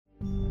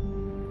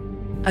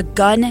a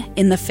gun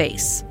in the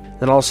face.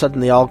 Then all of a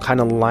sudden, they all kind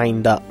of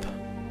lined up.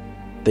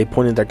 They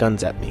pointed their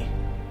guns at me.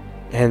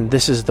 And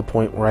this is the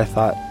point where I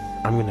thought,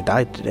 I'm going to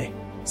die today.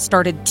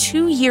 Started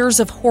 2 years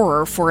of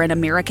horror for an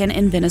American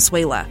in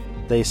Venezuela.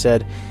 They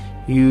said,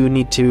 you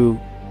need to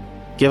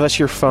give us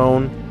your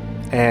phone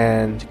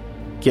and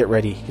get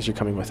ready because you're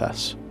coming with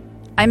us.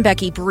 I'm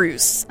Becky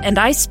Bruce, and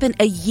I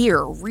spent a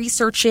year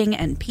researching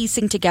and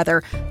piecing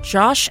together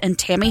Josh and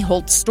Tammy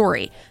Holt's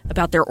story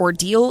about their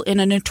ordeal in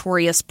a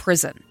notorious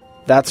prison.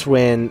 That's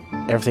when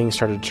everything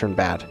started to turn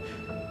bad.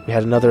 We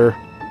had another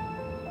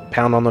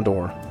pound on the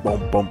door.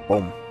 Boom, boom,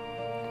 boom.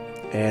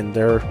 And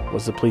there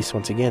was the police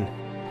once again.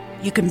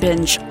 You can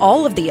binge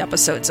all of the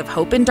episodes of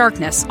Hope in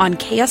Darkness on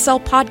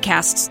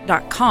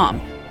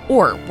KSLpodcasts.com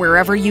or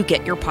wherever you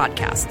get your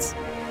podcasts.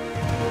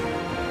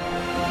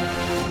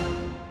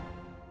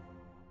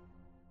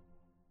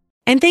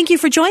 And thank you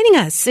for joining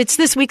us. It's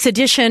this week's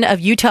edition of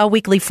Utah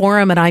Weekly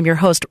Forum, and I'm your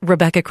host,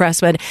 Rebecca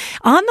Cressman.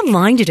 On the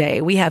line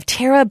today, we have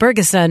Tara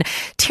Bergeson.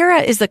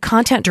 Tara is the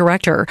content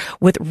director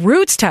with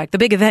Roots Tech, the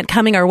big event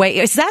coming our way.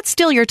 Is that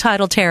still your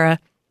title, Tara?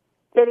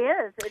 It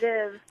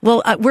is.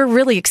 Well, we're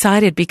really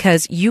excited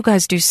because you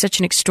guys do such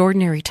an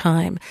extraordinary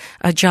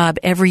job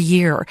every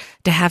year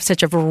to have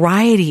such a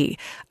variety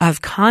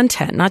of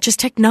content, not just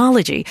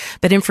technology,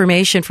 but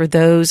information for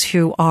those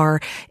who are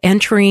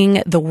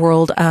entering the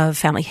world of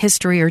family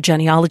history or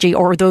genealogy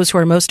or those who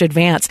are most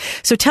advanced.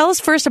 So tell us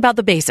first about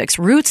the basics.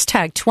 Roots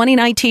Tech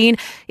 2019,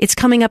 it's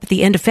coming up at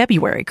the end of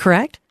February,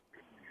 correct?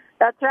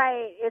 That's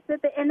right. It's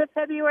at the end of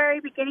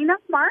February, beginning of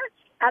March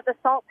at the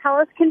Salt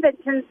Palace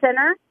Convention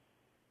Center.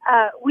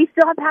 We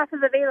still have passes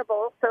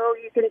available, so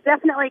you can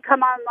definitely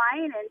come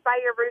online and buy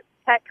your Roots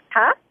Tech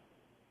pass.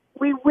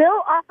 We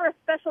will offer a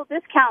special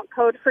discount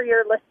code for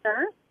your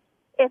listeners.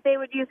 If they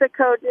would use the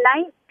code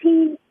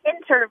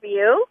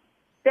 19interview,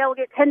 they'll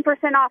get 10%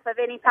 off of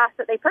any pass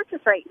that they purchase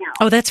right now.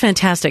 Oh, that's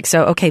fantastic.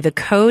 So, okay, the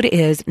code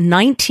is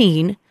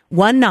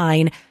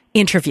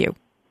 19interview.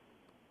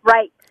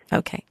 Right.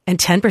 Okay, and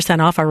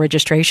 10% off our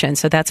registration,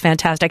 so that's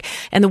fantastic.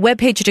 And the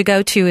webpage to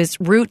go to is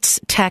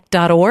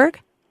rootstech.org?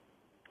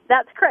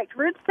 That's correct.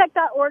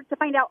 Rootstech.org to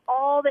find out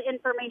all the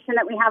information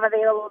that we have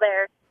available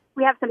there.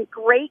 We have some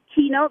great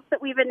keynotes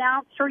that we've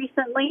announced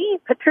recently.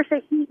 Patricia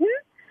Heaton,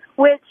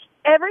 which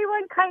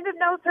everyone kind of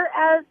knows her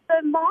as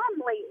the mom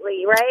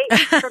lately, right?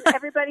 From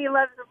Everybody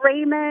Loves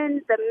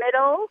Raymond, The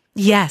Middle.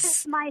 Yes.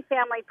 Fits my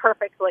family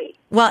perfectly.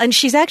 Well, and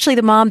she's actually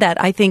the mom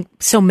that I think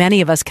so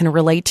many of us can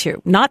relate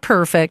to. Not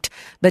perfect,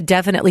 but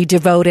definitely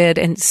devoted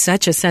and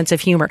such a sense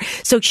of humor.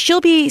 So she'll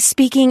be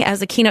speaking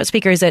as a keynote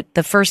speaker. Is it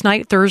the first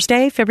night,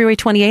 Thursday, February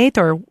 28th?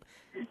 Or?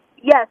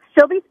 Yes,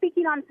 she'll be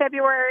speaking on that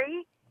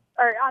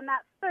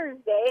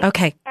Thursday.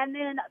 Okay. And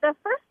then the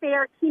first day,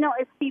 our keynote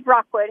is Steve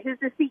Rockwood, who's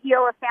the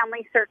CEO of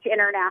Family Search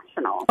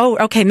International. Oh,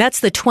 okay. And that's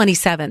the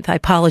 27th. I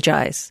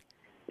apologize.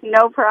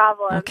 No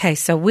problem. Okay,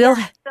 so So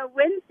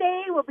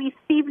Wednesday will be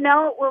Steve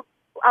Note,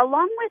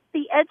 along with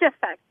the Edge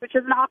Effect, which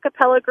is an a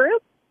cappella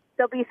group.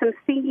 There'll be some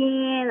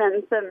singing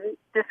and some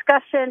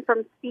discussion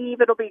from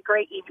Steve. It'll be a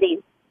great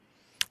evening.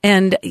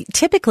 And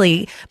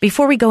typically,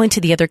 before we go into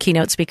the other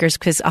keynote speakers,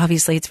 because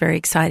obviously it's very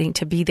exciting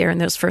to be there in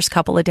those first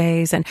couple of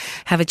days and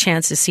have a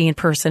chance to see in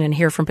person and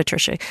hear from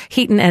Patricia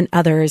Heaton and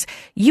others,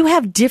 you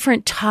have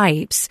different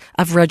types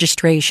of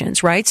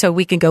registrations, right? So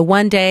we can go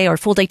one day or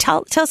full day.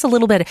 Tell us a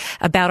little bit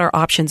about our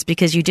options,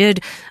 because you did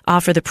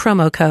offer the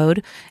promo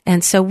code.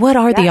 And so what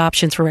are the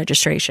options for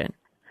registration?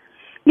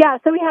 Yeah,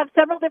 so we have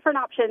several different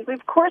options. We,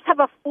 of course,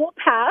 have a full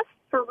pass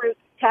for Roots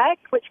Tech,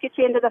 which gets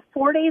you into the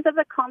 4 days of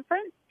the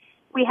conference.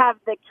 We have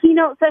the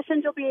keynote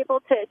sessions you'll be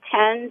able to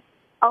attend,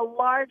 a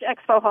large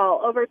expo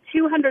hall, over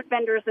 200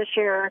 vendors this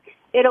year.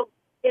 It'll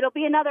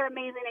be another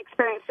amazing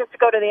experience just to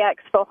go to the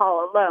expo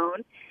hall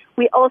alone.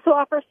 We also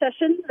offer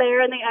sessions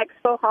there in the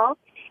expo hall.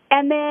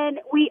 And then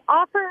we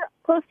offer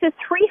close to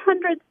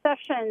 300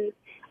 sessions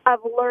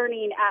of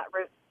learning at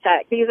Roots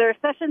Tech. These are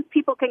sessions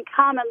people can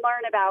come and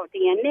learn about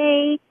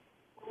DNA,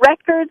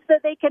 records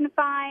that they can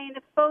find,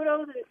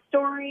 photos and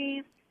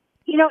stories,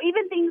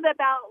 even things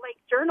about like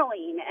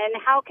journaling and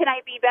how can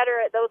I be better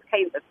at those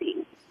kinds of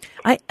things.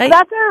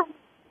 That's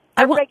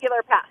our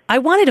regular pass. I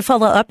wanted to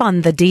follow up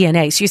on the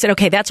DNA. So you said,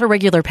 okay, that's our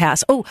regular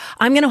pass. Oh,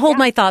 I'm going to hold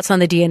my thoughts on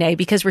the DNA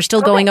because we're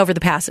still going over the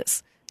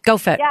passes. Go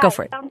for it.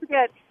 Sounds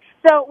good.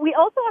 So we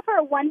also offer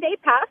a one-day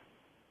pass.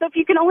 So if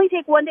you can only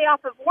take 1 day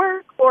off of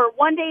work or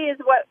 1 day is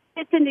what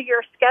fits into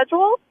your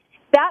schedule,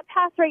 that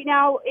pass right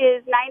now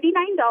is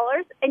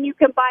 $99, and you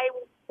can buy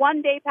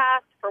 1 day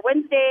pass for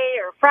Wednesday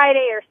or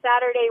Friday or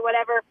Saturday,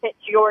 whatever fits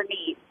your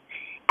needs.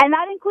 And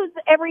that includes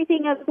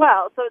everything as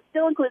well. So it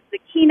still includes the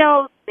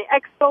keynotes, the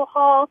expo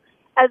hall,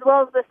 as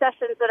well as the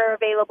sessions that are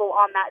available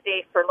on that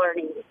day for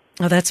learning.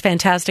 Oh, that's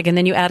fantastic. And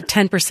then you add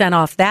 10%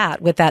 off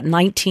that with that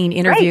 19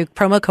 interview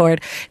promo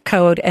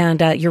code,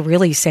 and you're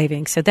really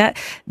saving. So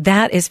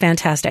that is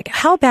fantastic.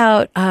 How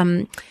about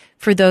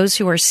for those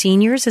who are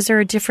seniors? Is there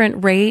a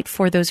different rate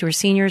for those who are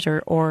seniors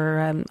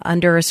or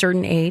under a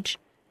certain age?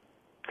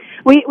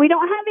 We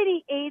don't have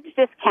any age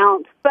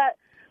discounts, but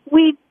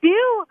We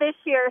do this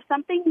year,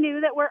 something new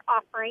that we're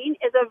offering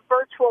is a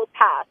virtual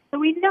pass. So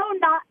we know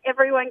not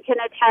everyone can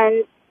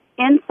attend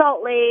in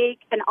Salt Lake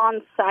and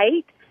on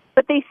site,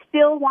 but they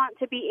still want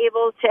to be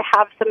able to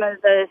have some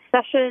of the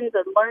sessions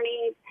and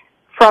learning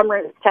from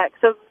Roots Tech.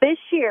 So this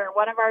year,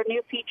 one of our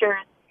new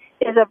features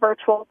is a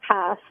virtual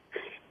pass.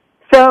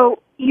 So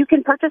you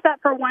can purchase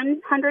that for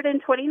 $129,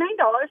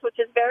 which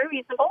is very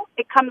reasonable.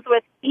 It comes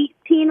with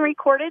 18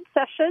 recorded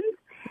sessions,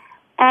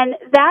 and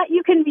that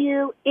you can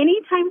view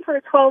anytime for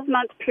a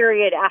 12-month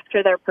period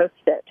after they're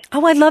posted.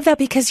 Oh, I love that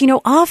because,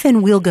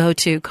 often we'll go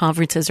to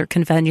conferences or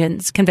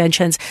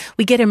conventions.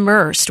 We get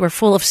immersed. We're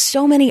full of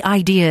so many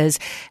ideas.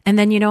 And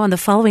then, on the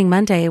following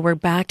Monday, we're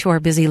back to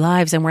our busy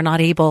lives and we're not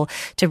able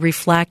to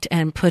reflect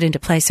and put into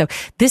place. So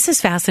this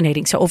is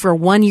fascinating. So over a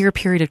 1-year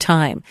period of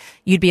time,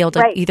 you'd be able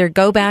to either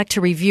go back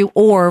to review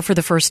or for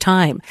the first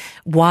time,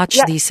 watch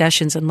these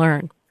sessions and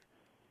learn.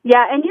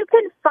 Yeah, and you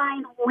can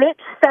find which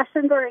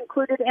sessions are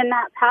included in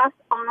that pass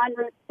on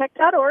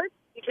rootstech.org.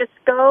 You just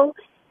go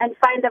and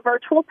find the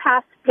virtual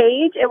pass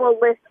page. It will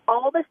list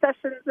all the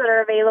sessions that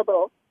are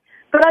available.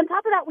 But on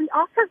top of that, we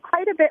offer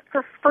quite a bit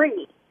for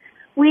free.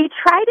 We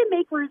try to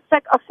make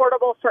RootsTech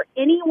affordable for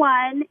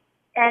anyone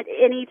at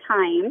any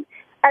time,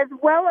 as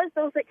well as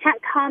those that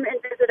can't come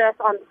and visit us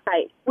on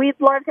site.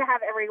 We'd love to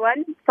have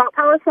everyone. Salt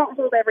Palace won't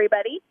hold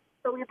everybody,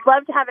 so we'd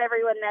love to have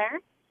everyone there.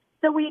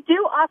 So we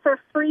do offer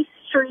free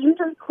streamed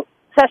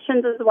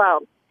sessions as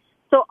well.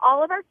 So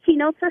all of our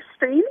keynotes are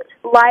streamed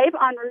live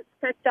on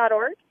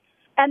rootstech.org.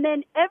 And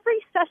then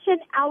every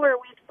session hour,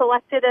 we've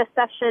selected a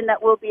session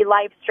that will be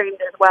live streamed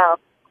as well.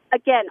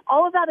 Again,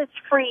 all of that is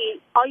free.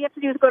 All you have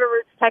to do is go to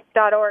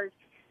rootstech.org.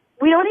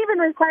 We don't even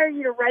require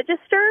you to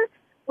register.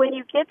 When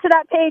you get to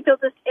that page, you'll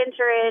just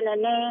enter in a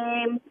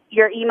name,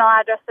 your email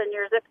address, and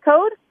your zip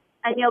code,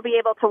 and you'll be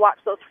able to watch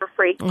those for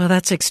free. Well,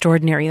 that's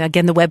extraordinary.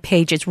 Again, the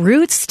webpage is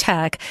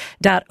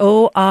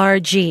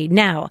rootstech.org.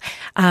 Now,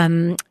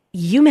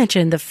 you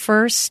mentioned the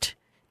first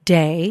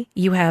day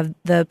you have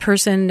the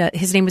person,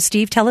 his name was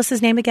Steve. Tell us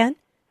his name again.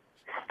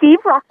 Steve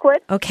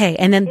Rockwood. Okay.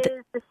 And then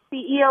is the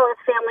CEO of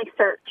Family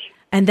Search.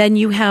 And then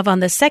you have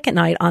on the second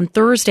night, on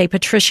Thursday,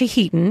 Patricia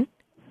Heaton.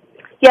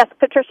 Yes,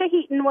 Patricia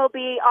Heaton will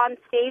be on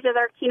stage as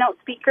our keynote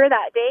speaker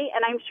that day,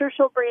 and I'm sure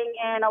she'll bring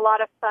in a lot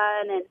of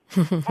fun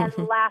and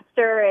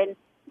laughter and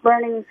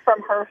learnings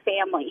from her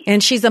family.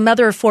 And she's a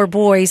mother of 4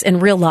 boys in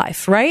real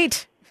life,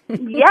 right?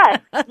 Yes,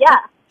 yeah.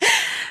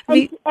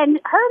 And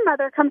her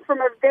mother comes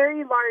from a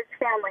very large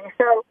family,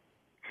 so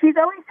she's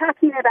always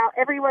talking about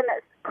everyone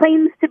that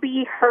claims to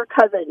be her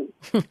cousin.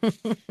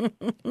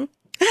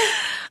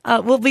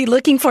 We'll be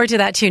looking forward to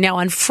that, too. Now,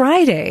 on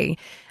Friday,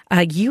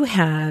 you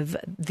have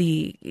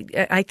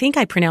I think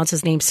I pronounce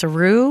his name,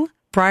 Saru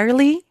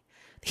Brierly.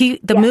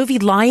 The movie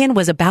Lion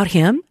was about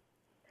him?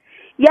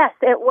 Yes,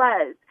 it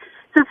was.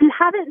 So if you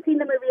haven't seen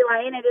the movie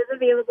Lion, it is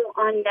available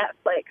on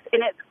Netflix,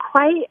 and it's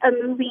quite a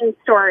moving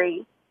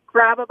story.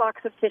 Grab a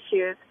box of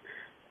tissues.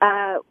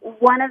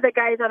 One of the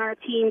guys on our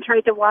team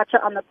tried to watch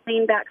it on the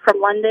plane back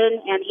from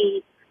London, and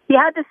he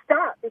had to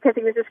stop because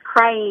he was just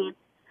crying.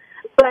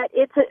 But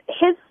it's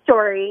his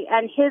story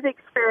and his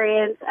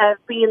experience of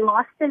being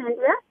lost in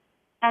India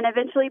and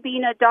eventually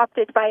being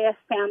adopted by a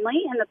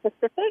family in the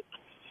Pacific,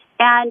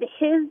 and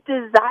his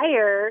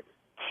desire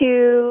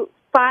to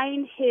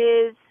find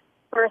his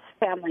birth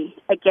family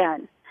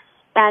again.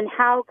 And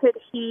how could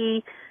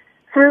he,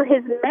 through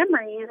his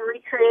memories,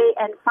 recreate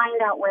and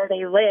find out where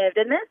they lived.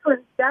 And this was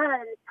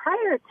done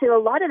prior to a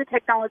lot of the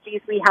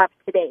technologies we have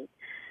today.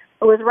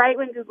 It was right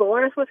when Google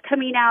Earth was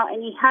coming out,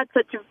 and he had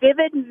such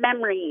vivid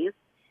memories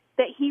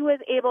that he was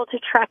able to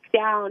track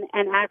down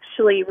and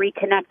actually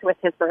reconnect with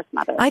his birth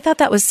mother. I thought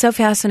that was so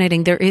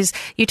fascinating.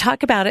 You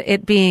talk about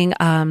it being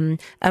a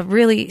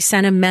really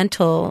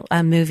sentimental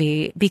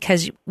movie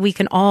because we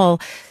can all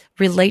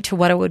relate to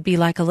what it would be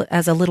like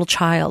as a little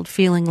child,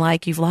 feeling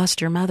like you've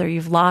lost your mother,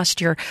 you've lost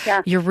your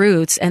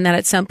roots, and that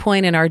at some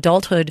point in our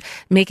adulthood,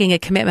 making a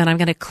commitment, I'm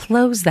going to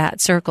close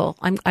that circle.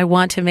 I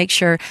want to make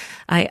sure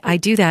I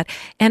do that.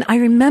 And I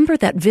remember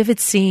that vivid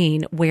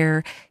scene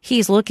where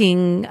he's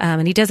looking,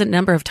 and he does it a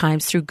number of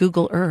times through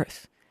Google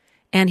Earth.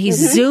 And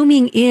he's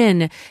zooming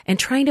in and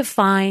trying to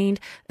find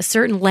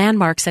certain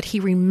landmarks that he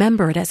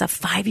remembered as a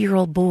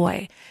 5-year-old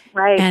boy.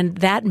 Right. And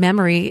that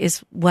memory is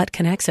what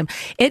connects him.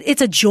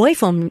 It's a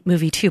joyful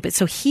movie, too. But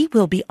so he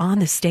will be on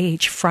the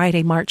stage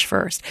Friday, March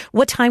 1st.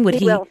 What time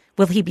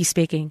will he be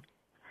speaking?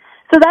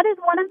 So that is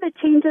one of the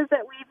changes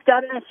that we've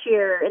done this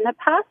year. In the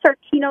past, our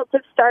keynotes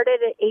have started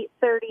at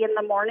 8:30 in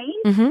the morning.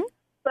 Mm-hmm.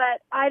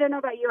 But I don't know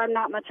about you, I'm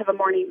not much of a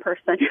morning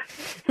person.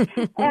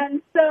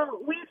 And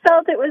so we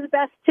felt it was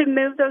best to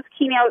move those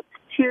keynotes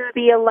to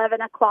the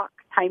 11 o'clock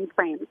time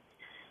frame.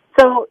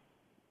 So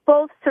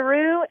both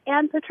Saru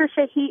and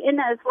Patricia Heaton,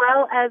 as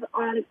well as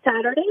on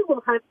Saturday,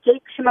 we'll have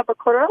Jake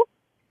Shimabukuro.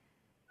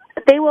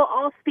 They will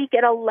all speak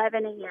at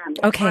 11 a.m.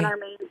 on our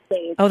main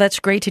stage. Oh, that's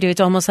great to do.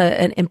 It's almost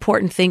an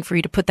important thing for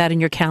you to put that in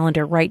your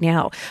calendar right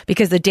now,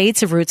 because the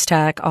dates of Roots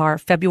Tech are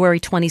February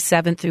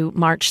 27th through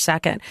March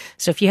 2nd.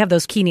 So if you have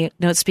those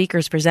keynote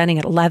speakers presenting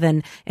at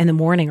 11 in the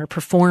morning or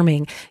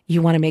performing,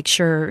 you want to make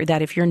sure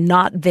that if you're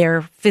not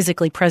there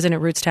physically present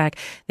at Roots Tech,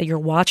 that you're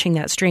watching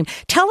that stream.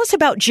 Tell us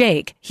about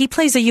Jake. He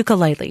plays a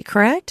ukulele,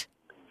 correct?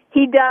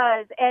 He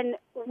does, and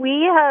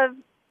we have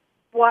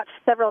watched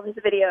several of his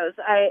videos.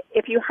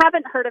 If you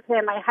haven't heard of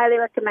him, I highly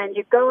recommend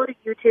you go to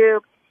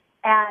YouTube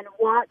and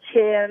watch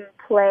him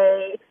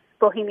play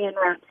Bohemian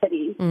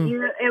Rhapsody.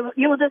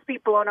 You will just be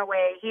blown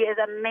away. He is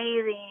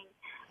amazing.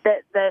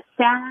 The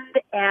sound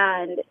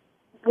and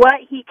what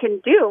he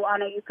can do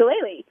on a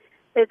ukulele,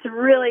 it's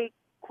really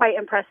quite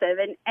impressive.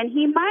 And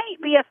he might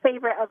be a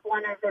favorite of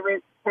one of the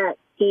Roots Tech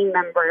team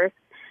members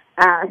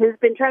who's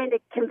been trying to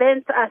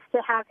convince us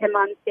to have him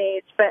on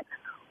stage. But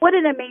what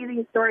an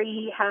amazing story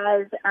he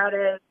has out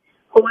of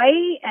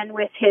Hawaii and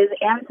with his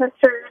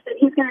ancestors. And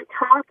he's going to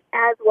talk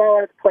as well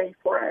as play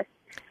for us.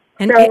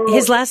 And so,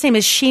 his last name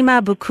is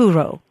Shima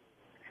Bukuro.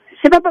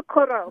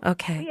 Shimabukuro.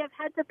 Okay. We have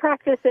had to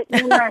practice it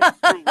numerous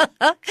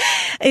times.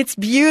 It's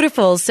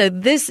beautiful. So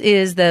this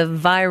is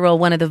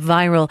one of the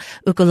viral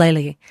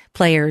ukulele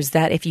players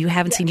that if you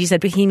haven't seen, you said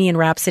Bohemian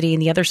Rhapsody,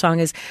 and the other song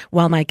is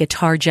While My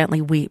Guitar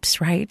Gently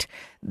Weeps, right?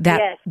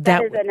 That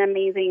is an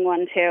amazing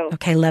one too.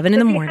 Okay, 11 in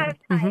the morning. If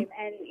you have time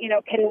and,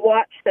 can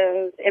watch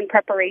those in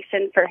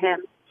preparation for him.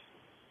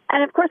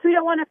 And of course, we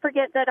don't want to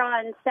forget that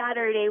on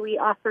Saturday we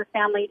offer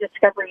Family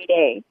Discovery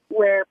Day,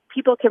 where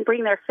people can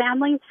bring their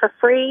families for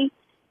free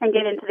and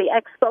get into the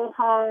expo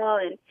hall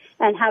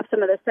and have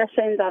some of the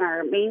sessions on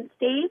our main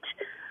stage.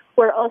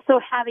 We're also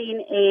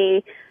having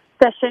a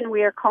session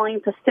we are calling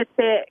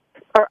Pacific,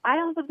 or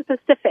Islands of the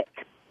Pacific.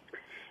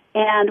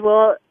 And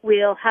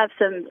we'll have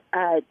some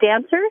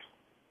dancers,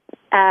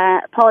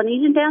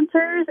 Polynesian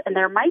dancers, and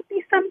there might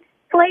be some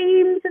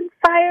flames and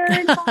fire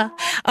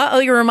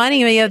involved. You're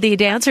reminding me of the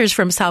dancers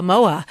from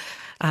Samoa.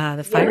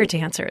 The fire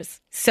dancers.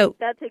 So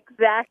that's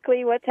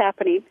exactly what's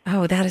happening.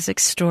 Oh, that is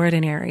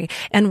extraordinary.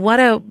 And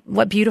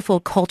what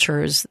beautiful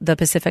cultures the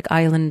Pacific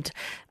Island,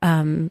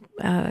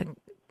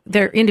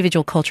 they're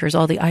individual cultures,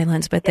 all the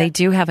islands, but they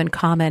do have in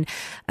common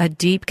a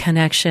deep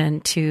connection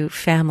to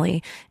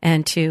family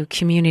and to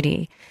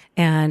community.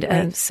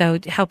 And so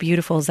how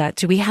beautiful is that?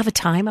 Do we have a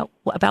time,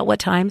 about what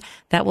time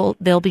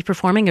they'll be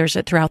performing, or is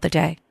it throughout the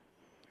day?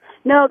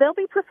 No, they'll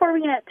be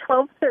performing at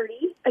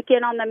 12:30,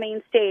 again on the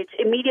main stage,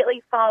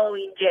 immediately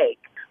following Jake.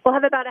 We'll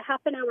have about a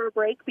half an hour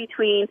break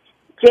between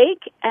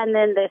Jake and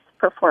then this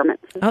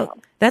performance. Oh,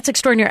 that's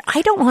extraordinary.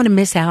 I don't want to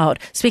miss out.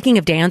 Speaking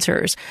of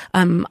dancers,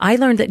 I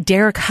learned that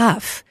Derek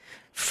Huff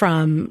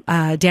from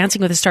Dancing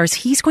with the Stars,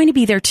 he's going to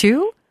be there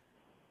too?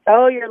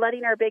 Oh, you're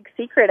letting our big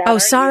secret out. Oh,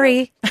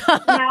 sorry.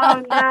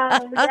 No,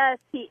 yes,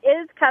 he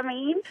is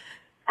coming.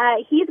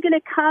 He's going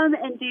to come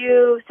and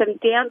do some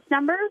dance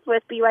numbers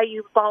with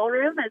BYU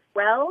Ballroom as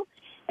well,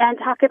 and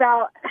talk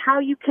about how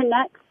you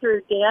connect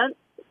through dance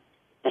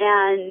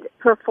and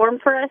perform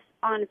for us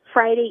on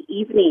Friday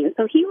evening.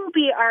 So he will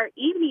be our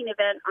evening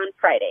event on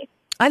Friday.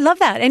 I love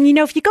that. And,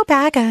 if you go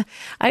back,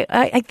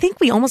 I think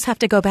we almost have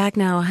to go back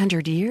now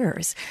 100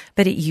 years.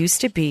 But it used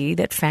to be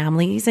that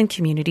families and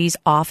communities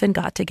often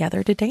got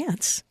together to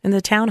dance in the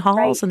town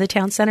halls and the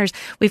town centers.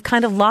 We've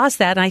kind of lost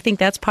that. And I think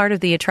that's part of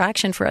the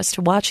attraction for us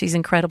to watch these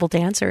incredible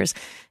dancers.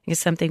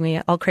 It's something we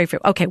all crave for.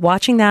 Okay,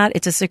 watching that,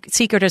 it's a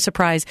secret or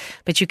surprise,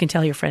 but you can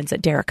tell your friends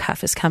that Derek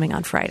Huff is coming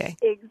on Friday.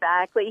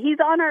 Exactly. He's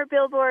on our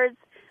billboards.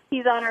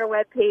 He's on our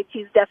webpage.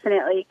 He's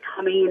definitely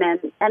coming,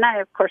 and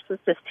I, of course, was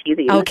just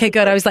teasing. Okay,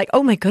 good. I was like,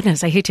 oh, my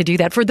goodness, I hate to do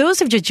that. For those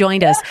who've just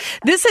joined us,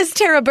 this is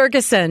Tara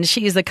Bergeson.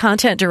 She is the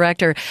content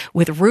director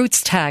with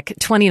Roots Tech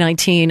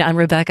 2019. I'm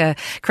Rebecca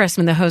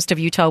Cressman, the host of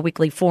Utah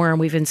Weekly Forum.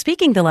 We've been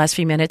speaking the last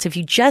few minutes. If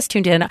you just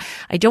tuned in,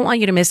 I don't want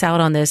you to miss out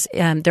on this.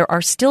 There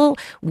are still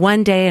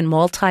one-day and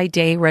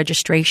multi-day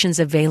registrations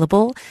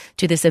available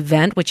to this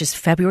event, which is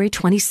February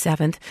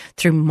 27th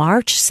through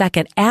March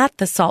 2nd at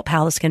the Salt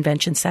Palace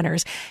Convention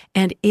Centers.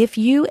 And if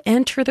you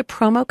enter the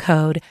promo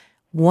code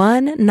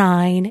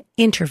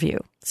 19interview,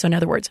 so in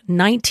other words,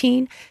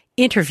 19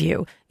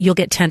 interview, you'll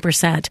get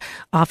 10%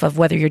 off of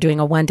whether you're doing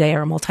a one-day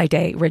or a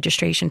multi-day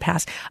registration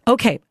pass.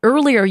 Okay,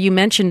 earlier you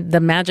mentioned the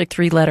magic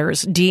three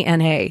letters,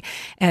 DNA.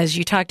 As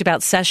you talked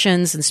about,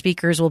 sessions and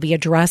speakers will be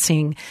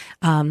addressing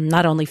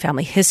not only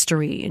family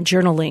history and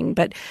journaling,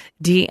 but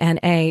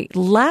DNA.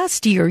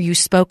 Last year you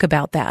spoke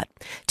about that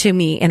to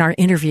me in our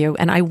interview,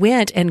 and I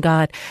went and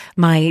got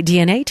my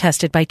DNA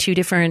tested by two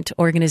different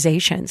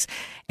organizations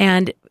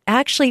and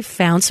actually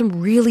found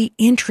some really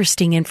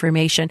interesting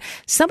information.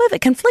 Some of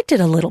it conflicted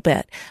a little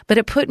bit, but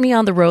it put me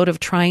on the road of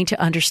trying to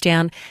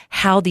understand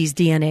how these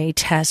DNA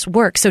tests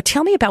work. So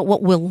tell me about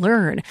what we'll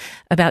learn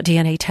about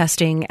DNA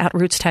testing at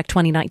Roots Tech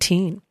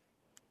 2019.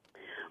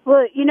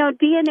 Well,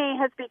 DNA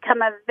has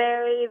become a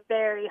very,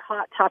 very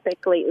hot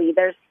topic lately.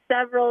 There's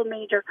several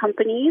major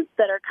companies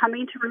that are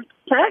coming to Roots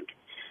Tech.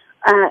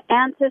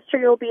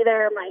 Ancestry will be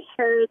there,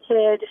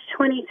 MyHeritage,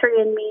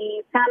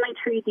 23andMe, Family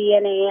Tree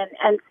DNA,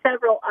 and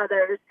several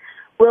others,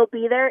 will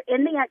be there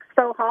in the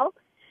expo hall.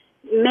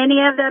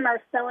 Many of them are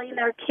selling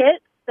their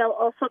kits. They'll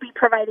also be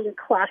providing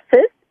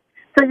classes.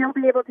 So you'll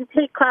be able to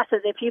take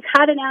classes. If you've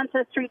had an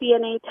Ancestry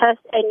DNA test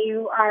and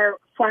you are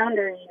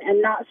floundering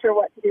and not sure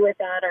what to do with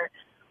that, or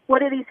what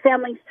do these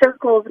family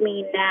circles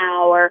mean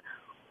now, or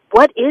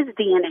what is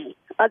DNA?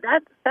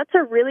 That's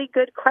a really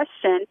good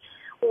question.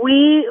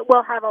 We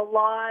will have a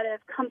lot of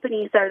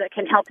companies there that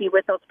can help you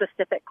with those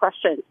specific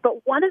questions.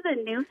 But one of the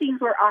new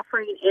things we're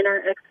offering in our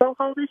expo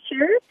hall this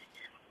year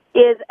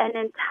is an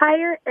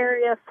entire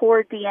area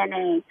for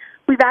DNA.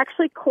 We've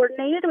actually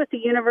coordinated with the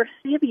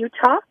University of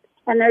Utah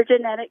and their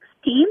genetics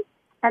team,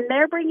 and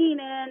they're bringing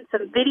in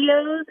some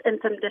videos and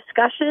some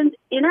discussions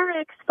in our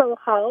expo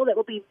hall that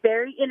will be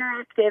very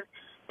interactive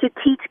to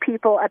teach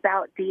people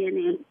about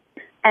DNA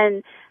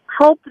and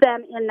help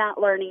them in that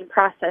learning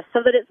process, so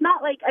that it's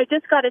not like I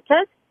just got a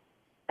test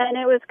and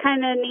it was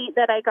kind of neat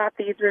that I got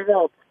these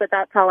results, but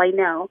that's all I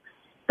know.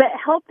 But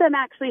help them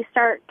actually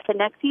start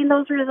connecting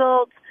those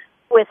results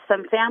with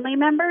some family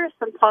members,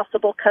 some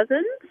possible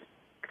cousins,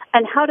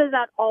 and how does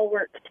that all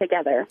work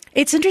together?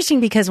 It's interesting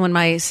because when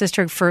my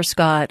sister first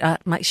got,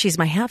 she's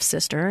my half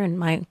sister and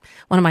one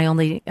of my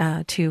only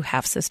two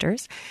half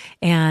sisters,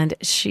 and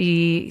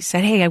she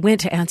said, "Hey, I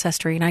went to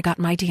Ancestry and I got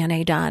my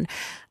DNA done."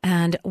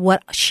 And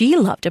what she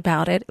loved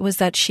about it was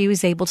that she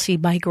was able to see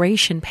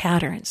migration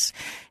patterns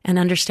and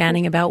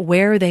understanding about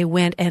where they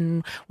went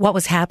and what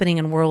was happening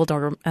in world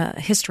or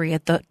history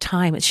at the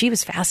time. And she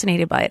was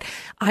fascinated by it.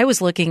 I was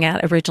looking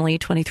at originally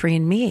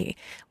 23andMe,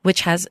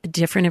 which has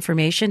different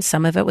information.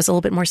 Some of it was a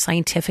little bit more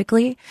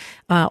scientifically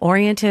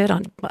oriented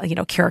on,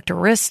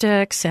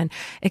 characteristics and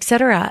et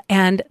cetera.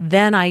 And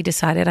then I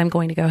decided I'm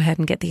going to go ahead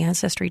and get the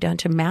Ancestry done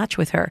to match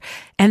with her.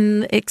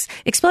 And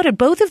exploded.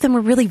 Both of them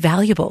were really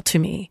valuable to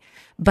me.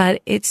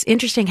 But it's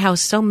interesting how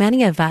so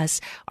many of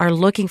us are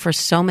looking for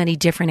so many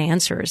different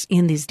answers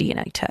in these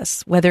DNA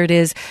tests, whether it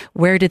is,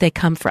 where did they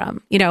come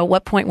from? At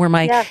what point were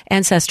my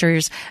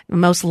ancestors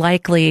most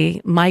likely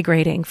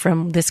migrating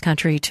from this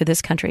country to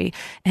this country?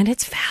 And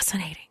it's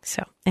fascinating.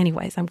 So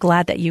anyways, I'm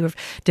glad that you have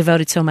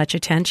devoted so much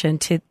attention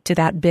to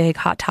that big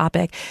hot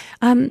topic.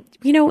 When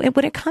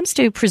it comes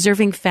to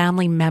preserving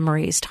family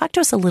memories, talk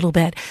to us a little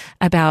bit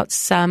about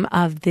some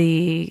of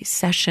the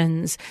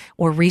sessions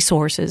or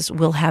resources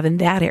we'll have in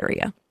that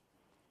area.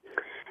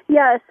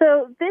 Yeah,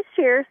 so this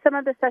year, some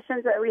of the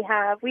sessions that we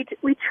have, we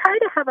try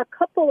to have a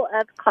couple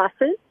of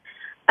classes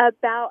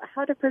about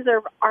how to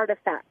preserve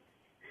artifacts.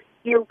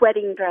 Your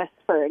wedding dress,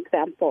 for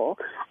example,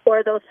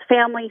 or those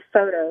family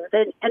photos.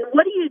 And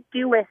what do you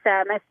do with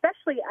them,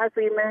 especially as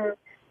we move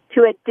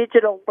to a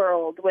digital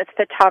world with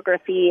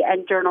photography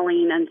and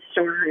journaling and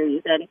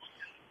stories? And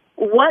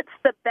what's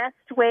the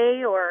best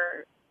way,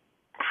 or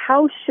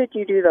how should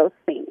you do those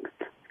things?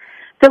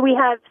 So we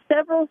have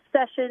several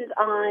sessions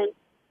on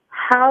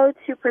how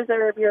to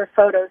preserve your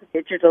photos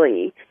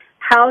digitally,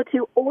 how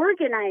to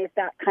organize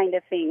that kind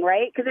of thing,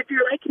 right? Because if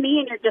you're like me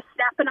and you're just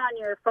snapping on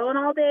your phone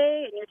all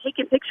day and you're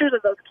taking pictures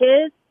of those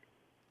kids,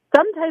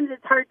 sometimes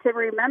it's hard to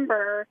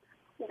remember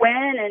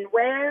when and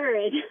where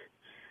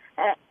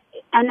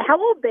and how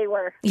old they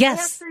were. Yes.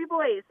 I have 3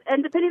 boys,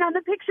 and depending on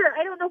the picture,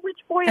 I don't know which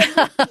boy I'm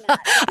looking at.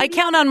 I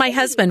count on my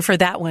husband for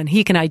that one.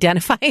 He can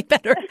identify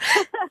better.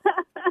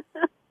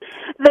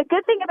 The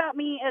good thing about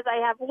me is I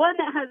have one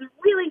that has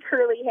really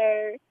curly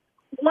hair,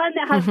 one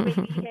that has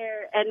baby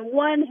hair, and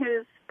one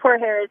whose poor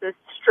hair is as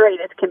straight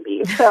as can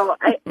be. So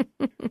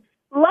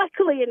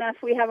luckily enough,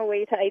 we have a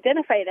way to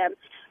identify them.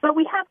 But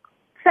we have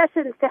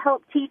sessions to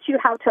help teach you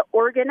how to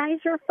organize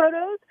your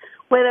photos,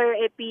 whether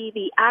it be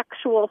the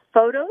actual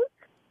photos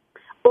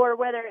or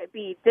whether it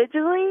be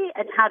digitally,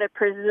 and how to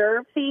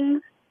preserve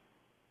things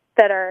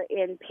that are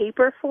in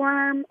paper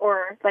form,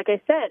 or, like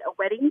I said, a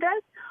wedding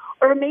dress,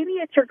 or maybe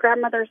it's your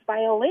grandmother's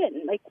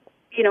violin.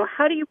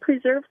 How do you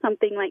preserve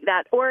something like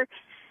that? Or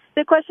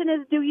the question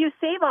is, do you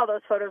save all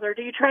those photos, or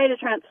do you try to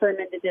transfer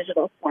them into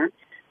digital form?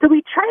 So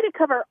we try to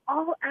cover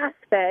all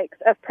aspects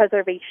of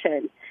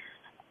preservation.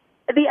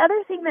 The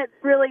other thing that's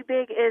really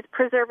big is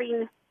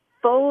preserving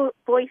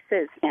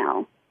voices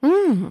now.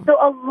 So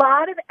a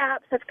lot of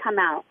apps have come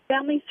out.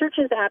 Family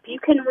Searches app, you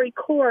can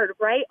record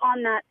right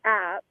on that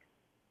app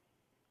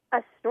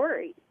a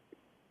story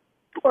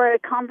or a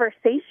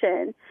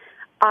conversation.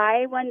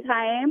 I, one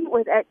time,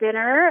 was at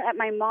dinner at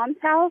my mom's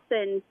house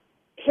and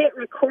hit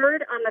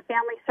record on the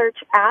Family Search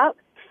app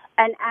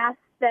and asked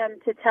them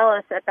to tell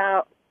us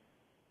about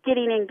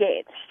getting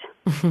engaged,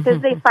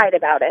 because they fight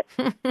about it.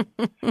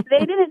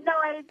 They didn't know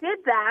I did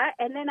that,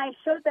 and then I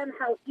showed them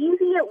how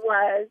easy it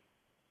was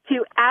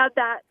to add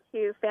that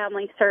to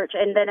Family Search,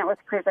 and then it was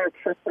preserved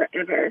for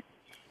forever.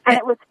 And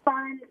it was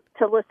fun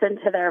to listen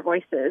to their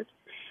voices.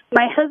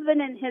 My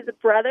husband and his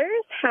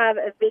brothers have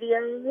a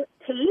video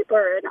tape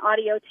or an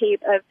audio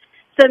tape of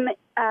some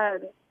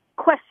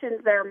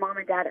questions their mom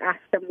and dad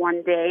asked them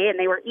one day, and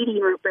they were eating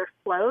root beer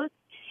floats.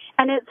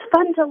 And it's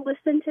fun to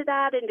listen to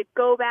that and to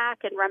go back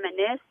and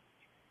reminisce.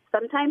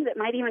 Sometimes it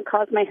might even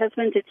cause my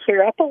husband to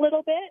tear up a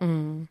little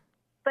bit.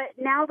 But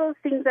now those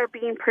things are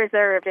being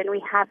preserved, and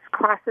we have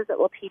classes that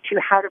will teach you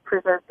how to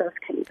preserve those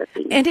kinds of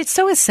things. And it's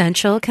so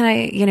essential. Can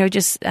I,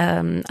 just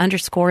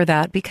underscore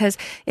that? Because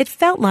it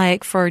felt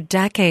like for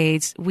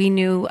decades we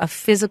knew a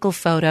physical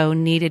photo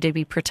needed to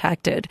be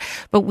protected,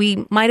 but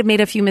we might have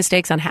made a few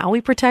mistakes on how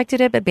we protected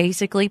it. But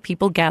basically,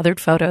 people gathered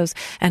photos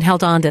and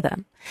held on to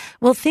them.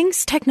 Well,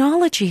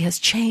 technology has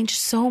changed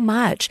so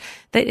much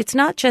that it's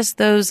not just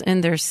those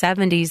in their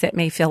 70s that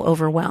may feel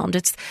overwhelmed.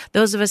 It's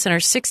those of us in our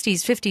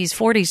 60s, 50s,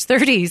 40s,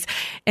 30s,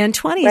 and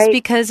 20s, right?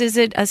 Because is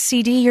it a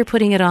CD you're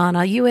putting it on, a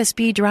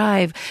USB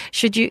drive?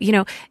 Should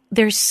you,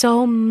 there's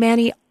so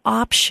many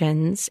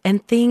options,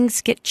 and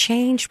things get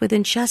changed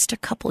within just a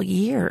couple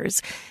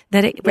years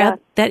that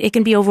it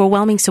can be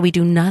overwhelming, so we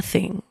do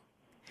nothing.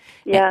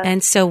 Yeah.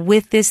 And so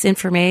with this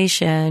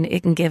information,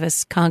 it can give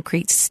us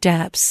concrete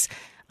steps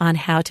on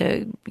how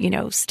to,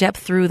 step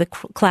through the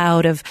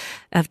cloud of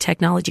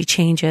technology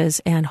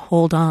changes and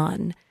hold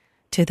on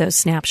to those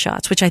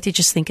snapshots, which I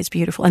just think is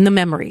beautiful, and the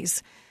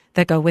memories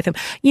that go with them.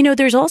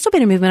 There's also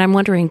been a movement. I'm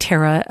wondering,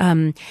 Tara,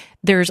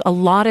 there's a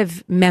lot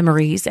of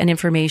memories and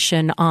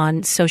information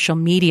on social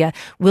media.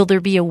 Will there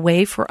be a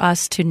way for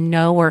us to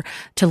know or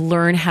to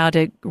learn how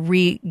to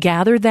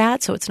regather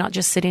that, so it's not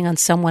just sitting on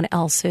some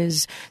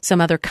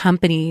other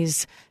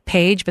company's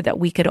page, but that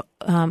we could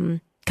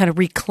kind of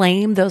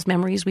reclaim those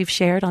memories we've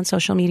shared on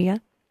social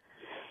media?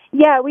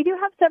 Yeah, we do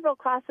have several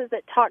classes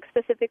that talk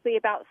specifically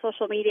about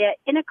social media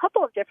in a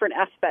couple of different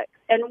aspects.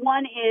 And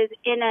one is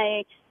in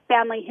a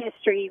family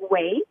history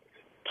way.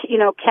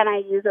 Can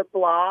I use a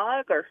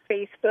blog or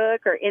Facebook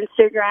or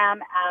Instagram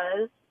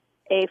as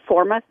a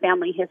form of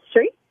family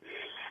history?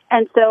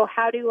 And so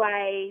how do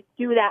I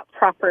do that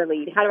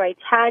properly? How do I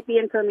tag the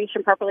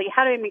information properly?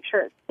 How do I make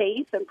sure it's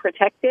safe and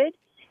protected?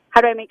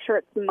 How do I make sure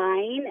it's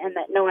mine and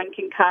that no one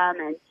can come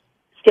and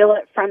steal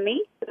it from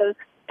me? Those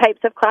types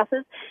of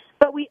classes.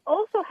 But we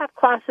also have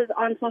classes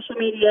on social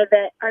media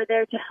that are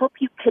there to help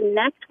you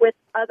connect with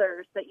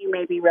others that you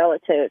may be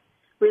related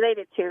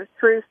to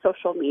through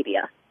social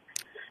media.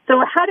 So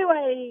how do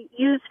I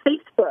use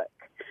Facebook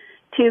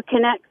to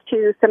connect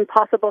to some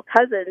possible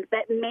cousins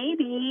that may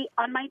be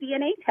on my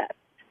DNA test?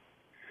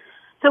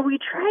 So we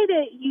try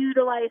to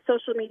utilize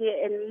social media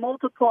in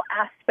multiple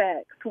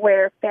aspects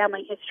where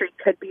family history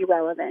could be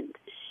relevant.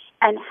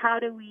 And how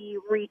do we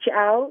reach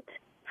out?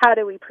 How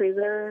do we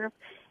preserve?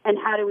 And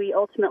how do we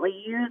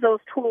ultimately use those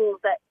tools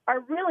that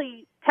are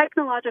really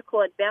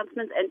technological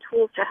advancements and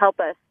tools to help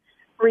us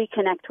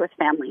reconnect with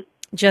family?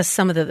 Just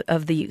some of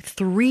the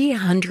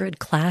 300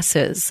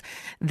 classes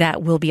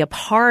that will be a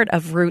part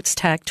of Roots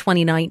Tech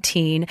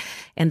 2019.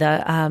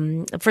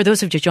 And for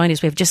those who just joined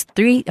us, we have just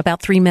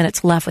about 3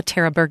 minutes left with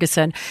Tara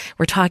Bergeson.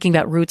 We're talking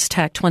about Roots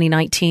Tech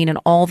 2019 and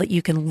all that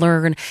you can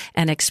learn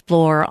and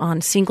explore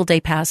on single-day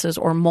passes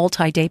or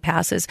multi-day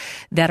passes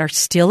that are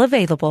still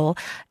available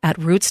at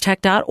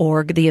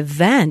rootstech.org. The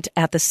event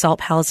at the Salt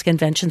Palace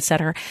Convention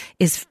Center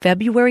is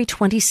February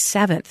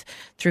 27th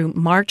through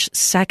March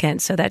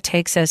 2nd. So that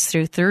takes us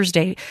through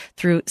Thursday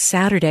through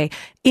Saturday.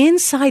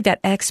 Inside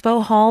that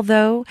expo hall,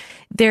 though,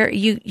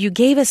 you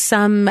gave us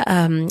some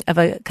of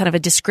a kind of a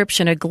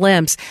description, a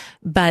glimpse,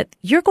 but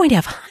you're going to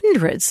have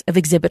hundreds of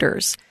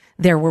exhibitors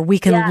there where we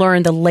can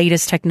learn the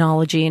latest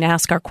technology and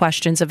ask our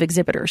questions of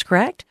exhibitors,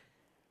 correct?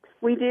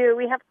 We do.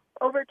 We have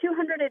over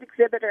 200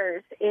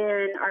 exhibitors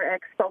in our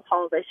expo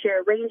hall this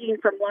year, ranging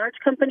from large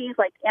companies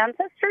like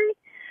Ancestry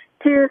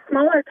to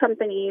smaller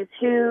companies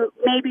who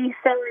may be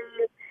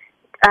selling,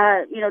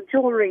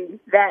 jewelry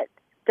that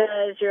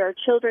does your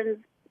children's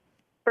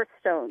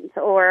birthstones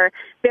or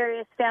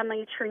various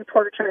family tree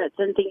portraits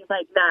and things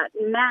like that.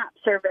 Maps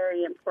are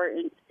very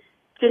important.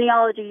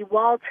 Genealogy,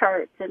 wall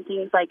charts, and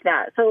things like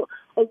that. So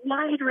a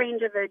wide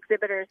range of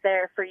exhibitors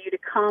there for you to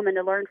come and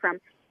to learn from.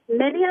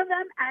 Many of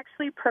them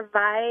actually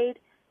provide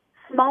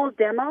small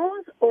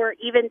demos or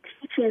even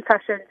teaching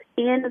sessions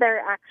in their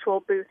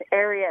actual booth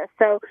area.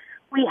 So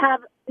we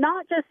have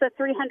not just the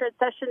 300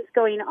 sessions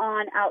going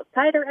on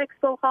outside our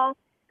expo hall,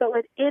 but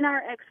within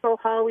our expo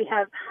hall, we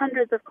have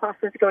hundreds of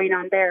classes going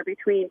on there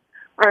between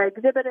our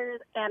exhibitors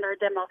and our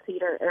demo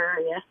theater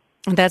area.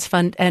 That's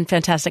fun and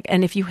fantastic.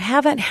 And if you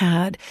haven't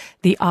had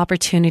the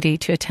opportunity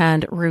to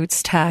attend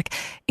Roots Tech,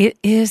 it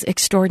is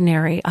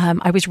extraordinary.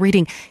 I was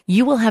reading,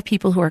 you will have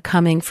people who are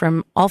coming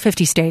from all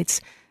 50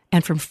 states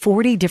and from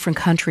 40 different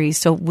countries.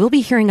 So we'll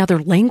be hearing other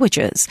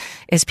languages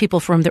as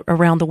people from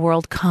around the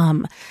world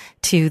come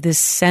to this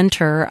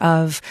center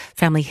of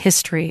family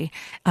history,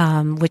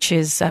 which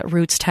is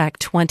Roots Tech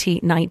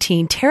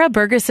 2019. Tara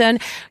Bergeson,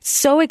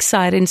 so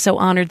excited and so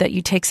honored that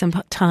you take some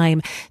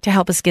time to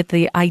help us get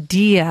the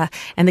idea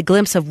and the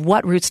glimpse of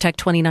what Roots Tech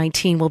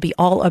 2019 will be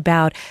all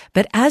about.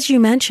 But as you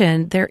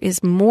mentioned, there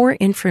is more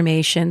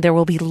information. There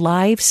will be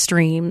live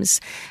streams,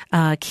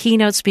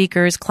 keynote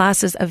speakers,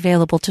 classes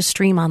available to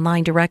stream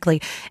online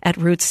directly at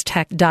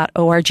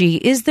rootstech.org.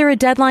 Is there a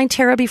deadline,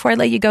 Tara, before I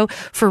let you go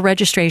for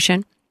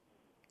registration?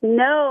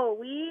 No,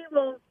 we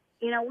will,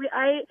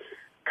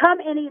 Come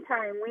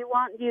anytime. We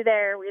want you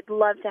there. We'd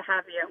love to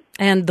have you.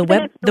 And the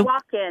Even if you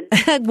walk in.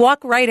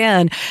 walk right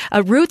in.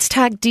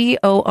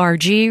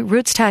 RootsTech.org,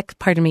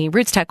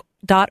 RootsTech.org.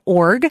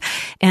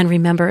 And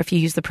remember, if you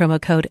use the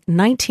promo code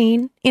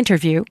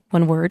 19interview,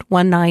 one word,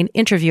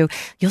 19interview,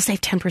 you'll save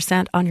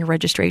 10% on your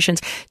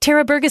registrations.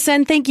 Tara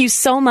Bergeson, thank you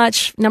so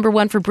much, number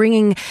one, for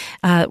bringing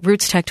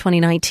Roots Tech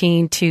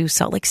 2019 to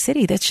Salt Lake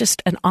City. That's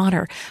just an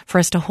honor for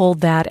us to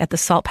hold that at the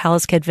Salt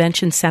Palace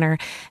Convention Center.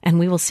 And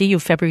we will see you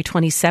February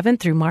 27th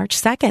through March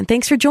 2nd.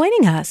 Thanks for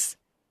joining us.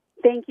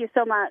 Thank you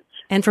so much.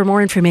 And for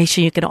more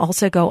information, you can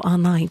also go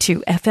online to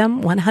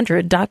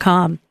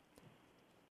fm100.com.